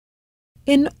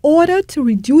In order to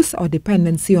reduce our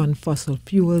dependency on fossil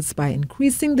fuels by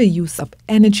increasing the use of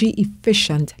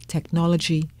energy-efficient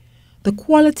technology, the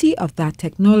quality of that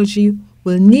technology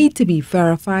will need to be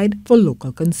verified for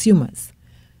local consumers.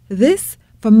 This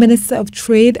from Minister of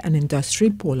Trade and Industry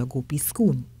Paula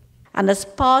Gopee-Scoon. And as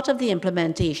part of the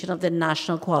implementation of the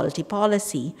National Quality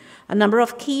Policy, a number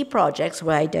of key projects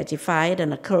were identified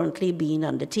and are currently being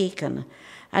undertaken.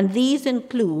 And these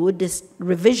include this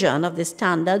revision of the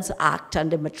Standards Act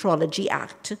and the Metrology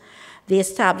Act, the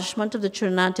establishment of the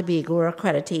Trinidad and Tobago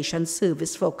Accreditation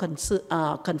Service for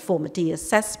Conformity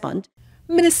Assessment.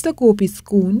 Minister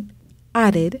Gopee-Scoon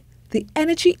added the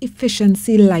Energy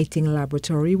Efficiency Lighting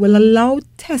Laboratory will allow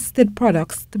tested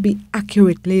products to be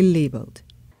accurately labeled.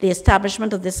 The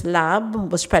establishment of this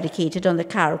lab was predicated on the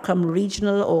CARICOM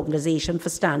Regional Organization for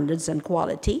Standards and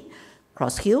Quality,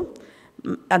 CROSQ,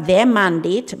 and their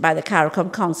mandate by the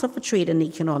CARICOM Council for Trade and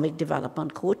Economic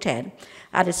Development, COTED,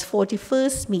 at its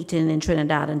 41st meeting in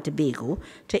Trinidad and Tobago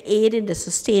to aid in the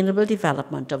sustainable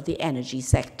development of the energy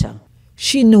sector.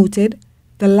 She noted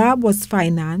the lab was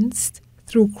financed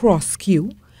through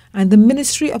CROSQ and the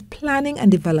Ministry of Planning and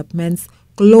Development's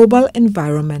Global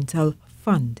Environmental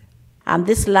Fund. And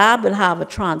this lab will have a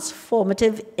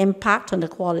transformative impact on the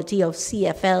quality of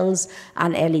CFLs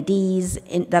and LEDs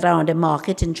that are on the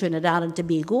market in Trinidad and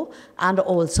Tobago and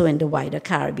also in the wider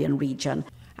Caribbean region.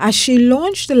 As she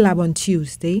launched the lab on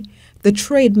Tuesday, the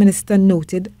Trade Minister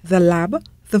noted the lab,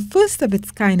 the first of its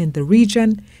kind in the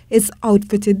region, is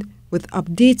outfitted with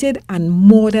updated and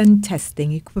modern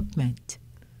testing equipment.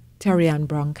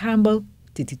 Browne-Campbell,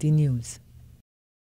 TTT News.